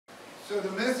So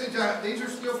the message, these are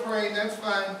still praying, that's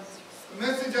fine. The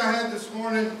message I had this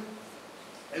morning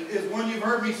is one you've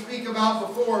heard me speak about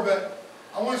before, but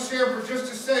I want to share for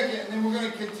just a second, and then we're going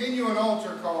to continue an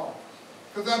altar call.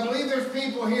 Because I believe there's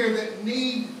people here that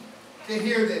need to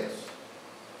hear this.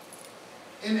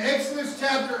 In Exodus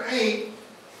chapter 8,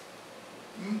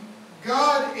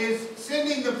 God is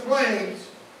sending the plagues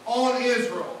on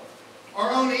Israel,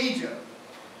 or on Egypt.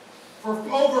 For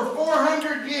over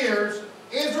 400 years,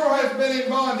 Israel has been in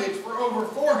bondage. For over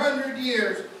 400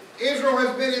 years, Israel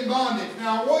has been in bondage.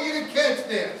 Now, I want you to catch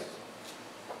this.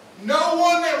 No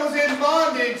one that was in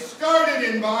bondage started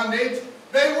in bondage.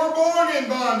 They were born in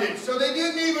bondage. So they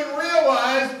didn't even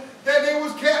realize that there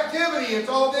was captivity. It's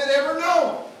all they'd ever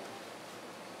known.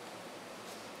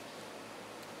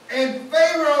 And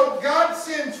Pharaoh, God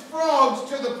sends frogs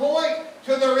to the point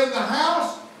till they're in the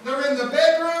house, they're in the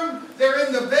bedroom, they're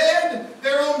in the bed,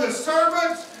 they're on the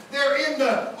servants, they're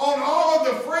on all of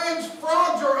the friends.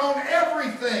 Frogs are on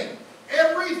everything.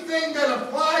 Everything that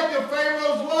applied to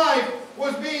Pharaoh's life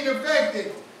was being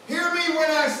affected. Hear me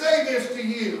when I say this to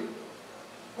you.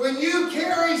 When you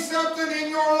carry something in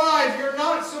your life you're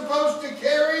not supposed to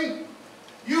carry,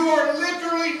 you are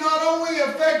literally not only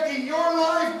affecting your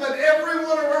life, but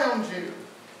everyone around you.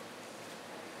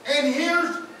 And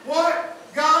here's what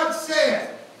God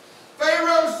said.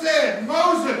 Pharaoh said,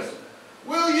 Moses,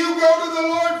 will you go to the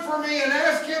Lord for me and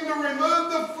ask him to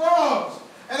remove the frogs?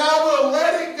 And I will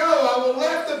let it go. I will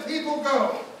let the people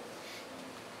go.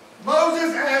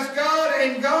 Moses asked God,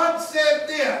 and God said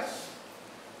this.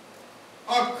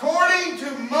 According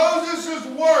to Moses'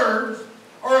 words,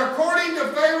 or according to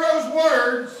Pharaoh's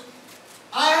words,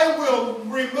 I will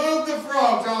remove the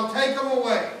frogs. I'll take them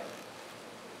away.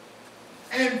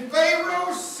 And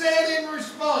Pharaoh said in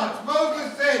response,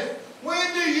 Moses said,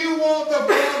 when do you want the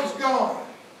frogs gone?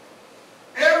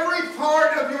 Every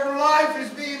part of your life is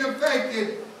being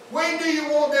affected. When do you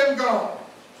want them gone?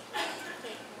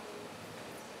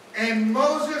 And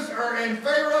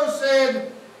Pharaoh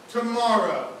said,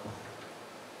 tomorrow.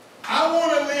 I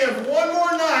want to live one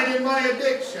more night in my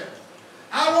addiction.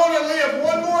 I want to live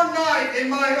one more night in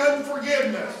my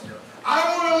unforgiveness.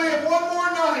 I want to live one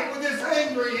more night with this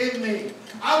anger in me.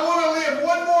 I want to live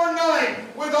one more night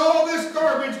with all this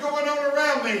garbage going on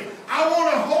around me. I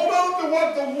want to hold on to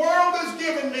what the world has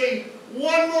given me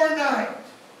one more night.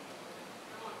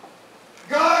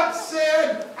 God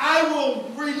said, I will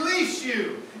release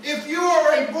you. If you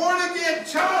are a born-again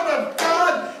child of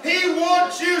God, He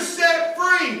wants you set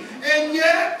free. And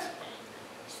yet,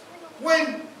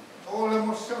 when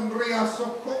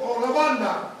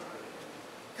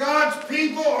God's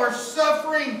people are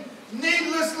suffering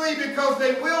needlessly because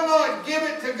they will not give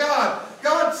it to God.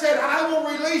 God said, I will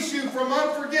release you from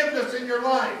unforgiveness in your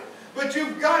life. But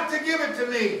you've got to give it to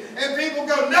me. And people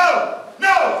go, no,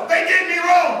 no, they did me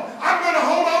wrong. I'm going to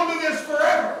hold on to this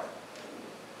forever.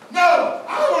 No,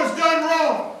 I was done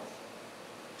wrong.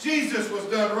 Jesus was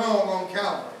done wrong on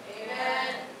Calvary.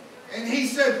 Amen. And He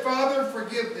said, Father,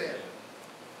 forgive them.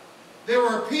 There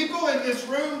are people in this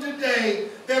room today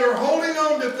that are holding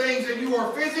on to things, and you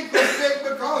are physically sick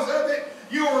because of it.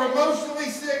 You are emotionally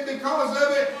sick because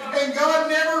of it. And God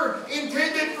never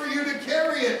intended for you to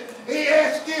carry it. He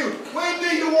asked you, when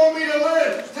do you want me to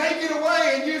let it? Take it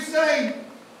away. And you say,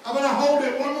 I'm going to hold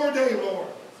it one more day, Lord.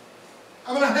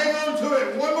 I'm going to hang on to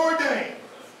it one more day.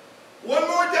 One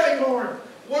more day, Lord.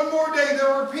 One more day. There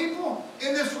are people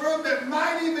in this room that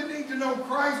might even need to know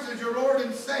Christ as your Lord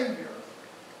and Savior.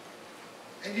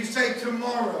 And you say,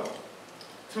 tomorrow,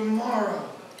 tomorrow,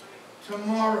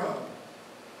 tomorrow.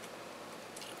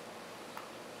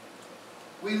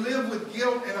 We live with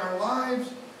guilt in our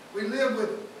lives. We live with,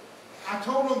 I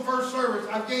told them first service,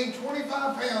 I've gained 25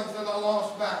 pounds that I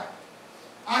lost back.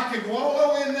 I can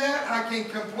wallow in that, I can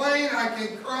complain, I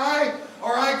can cry,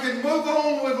 or I can move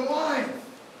on with life.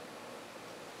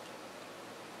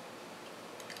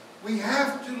 We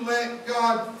have to let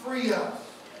God free us.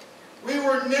 We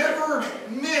were never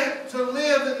meant to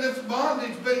live in this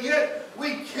bondage, but yet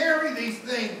we carry these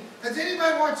things. Has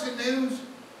anybody watched the news?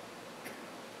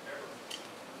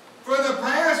 For the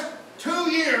past 2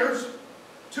 years,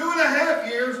 2.5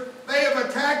 years, they have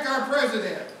attacked our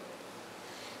president.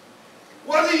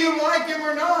 Whether you like him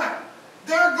or not,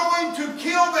 they're going to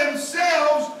kill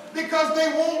themselves because they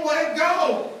won't let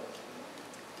go.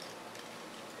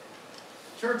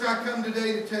 Church, I come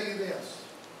today to tell you this.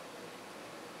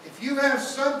 If you have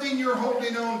something you're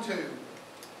holding on to,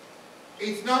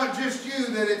 it's not just you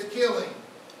that it's killing.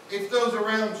 It's those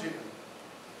around you.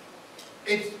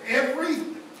 It's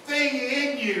everything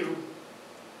in you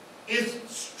is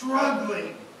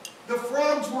struggling The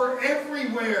frogs were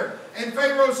everywhere. And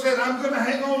Pharaoh said, I'm going to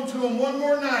hang on to them one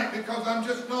more night because I'm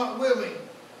just not willing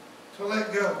to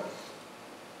let go.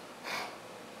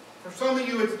 For some of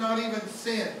you, it's not even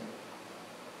sin.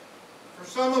 For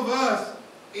some of us,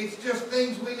 it's just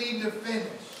things we need to finish.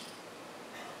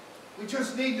 We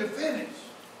just need to finish.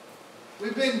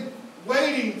 We've been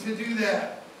waiting to do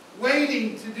that.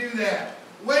 Waiting to do that.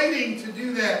 Waiting to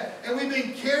do that. And we've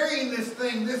been carrying this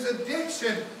thing, this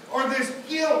addiction, or this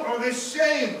guilt, or this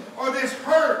shame, or this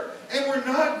hurt. And we're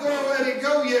not going to let it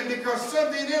go yet because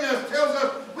something in us tells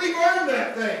us we've earned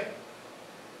that thing.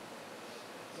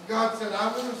 And God said, I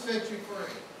want to set you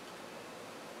free.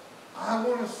 I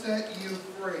want to set you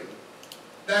free.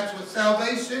 That's with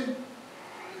salvation.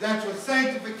 That's with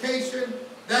sanctification.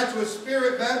 That's with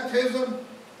spirit baptism.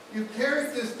 You've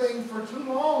carried this thing for too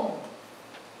long.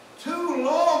 Too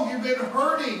long you've been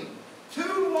hurting.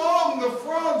 Too long the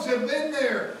frogs have been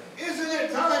there. Isn't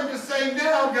it time to say,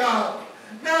 now God,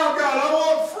 I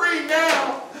want free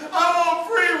now. I want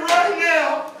free right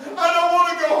now. I don't want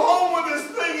to go home with this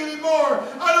thing anymore.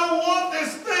 I don't want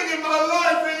this thing in my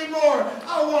life anymore.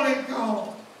 I want it gone.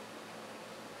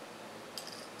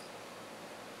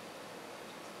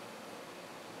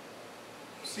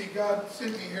 See, God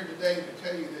sent me here today to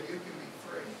tell you that you can be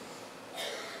free.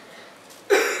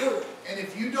 And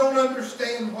if you don't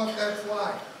understand what that's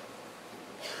like,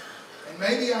 and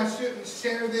maybe I shouldn't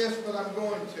share this, but I'm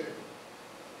going to.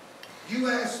 You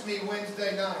asked me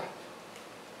Wednesday night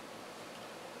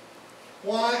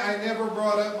why I never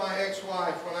brought up my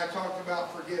ex-wife when I talked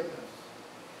about forgiveness.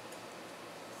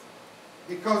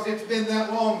 Because it's been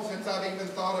that long since I've even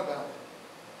thought about it.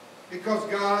 Because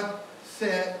God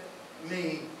set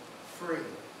me free.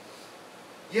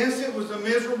 Yes, it was a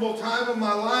miserable time of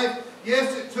my life.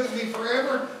 Yes, it took me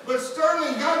forever. But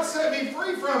Sterling, God set me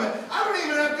free from it. I don't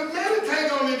even have to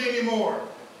meditate on it anymore.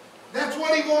 That's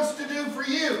what He wants to do for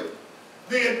you.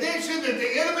 The addiction that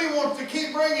the enemy wants to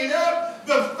keep bringing up,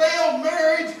 the failed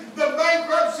marriage, the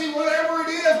bankruptcy, whatever it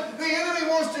is, the enemy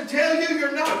wants to tell you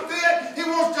you're not fit. He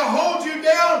wants to hold you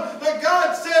down. But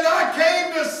God said, I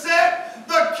came to set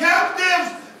the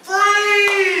captives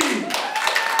free.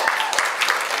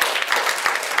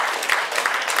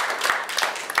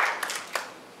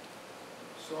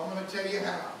 So I'm going to tell you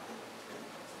how.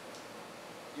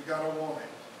 You got to want it.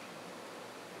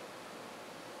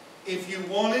 If you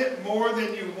want it more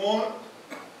than you want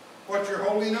what you're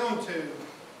holding on to,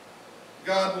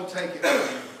 God will take it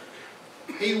from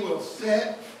you. He will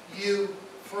set you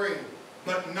free.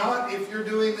 But not if you're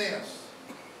doing this.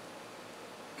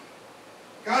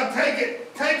 God, take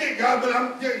it, God, but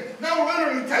no,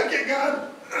 literally, take it, God.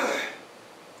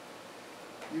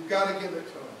 You've got to give it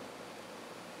to Him.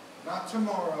 Not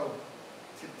tomorrow,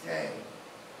 today.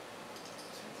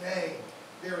 Today.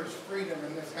 There is freedom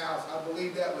in this house. I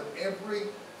believe that with every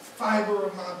fiber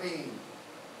of my being.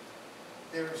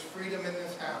 There is freedom in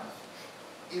this house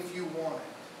if you want it.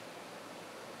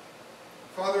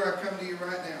 Father, I come to you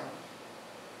right now.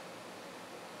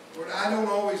 Lord, I don't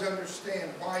always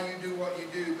understand why you do what you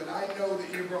do, but I know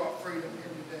that you brought freedom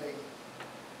here today.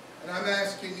 And I'm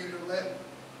asking you to let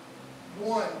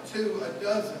 1, 2, a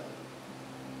dozen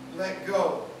let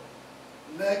go.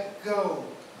 Let go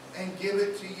and give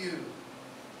it to you.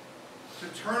 To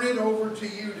turn it over to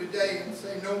you today and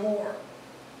say, no more.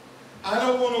 I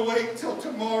don't want to wait till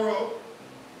tomorrow.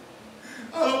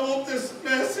 I don't want this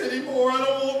mess anymore. I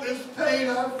don't want this pain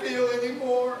I feel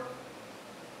anymore.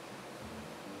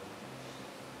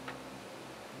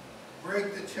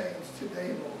 Break the chains today,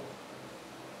 Lord.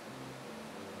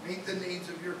 Meet the needs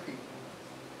of your people.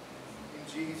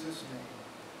 In Jesus' name.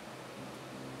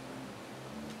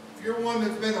 If you're one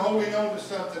that's been holding on to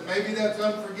something, maybe that's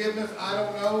unforgiveness, I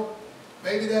don't know.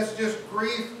 Maybe that's just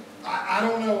grief. I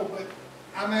don't know, but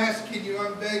I'm asking you,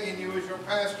 I'm begging you as your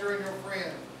pastor and your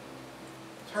friend,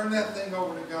 turn that thing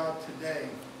over to God today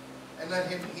and let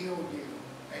Him heal you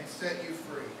and set you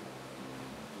free.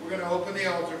 We're going to open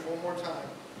the altars one more time.